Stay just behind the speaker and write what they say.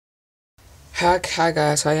Hi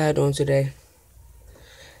guys, how y'all doing today?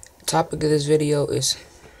 The topic of this video is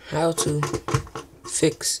how to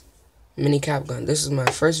fix mini cap gun. This is my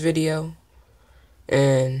first video,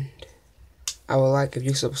 and I would like if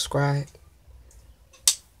you subscribe.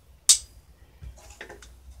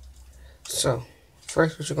 So,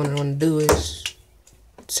 first what you're going to want to do is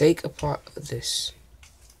take apart this.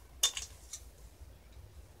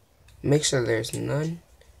 Make sure there's none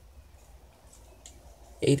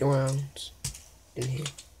 8 rounds in here.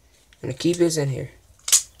 I'm going to keep this in here.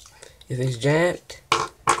 If it's jammed,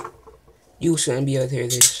 you shouldn't be able to hear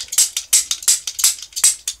this.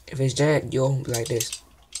 If it's jammed, you'll be like this.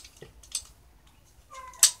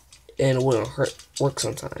 And it wouldn't work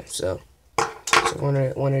sometimes. So what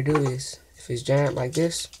I want to do is, if it's jammed like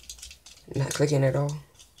this, not clicking at all,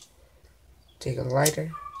 take a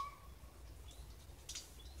lighter.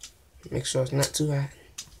 Make sure it's not too hot.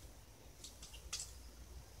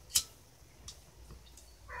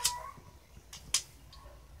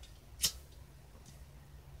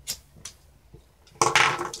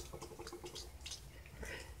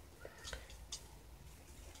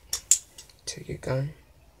 Take your gun.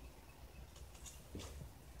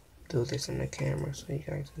 Do this in the camera so you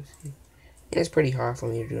guys can see. Yeah, it's pretty hard for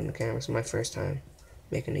me to do in the camera. It's my first time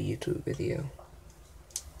making a YouTube video.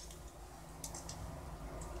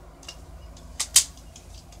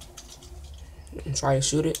 And try to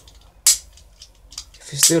shoot it.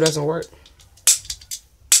 If it still doesn't work,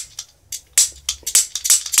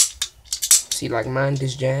 see, like mine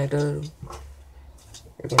just jammed up.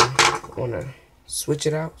 You're gonna wanna switch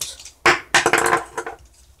it out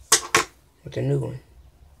with a new one.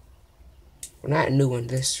 Well, not a new one,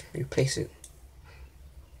 just replace it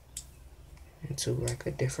into like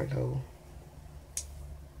a different hole.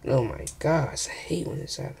 Oh my gosh, I hate when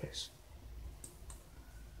this happens.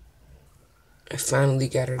 I finally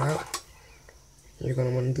got it out. You're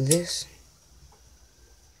gonna want to do this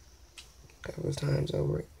a couple of times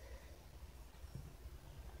over it.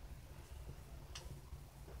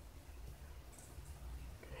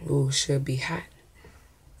 Ooh, should be hot.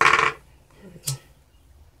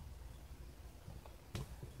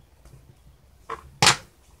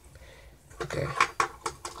 Okay,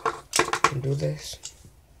 do this.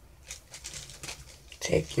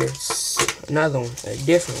 Take your another one, a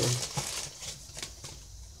different one.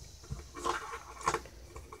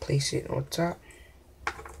 Place it on top.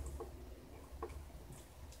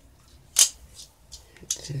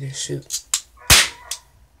 And just shoot.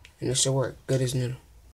 And it should work good as new.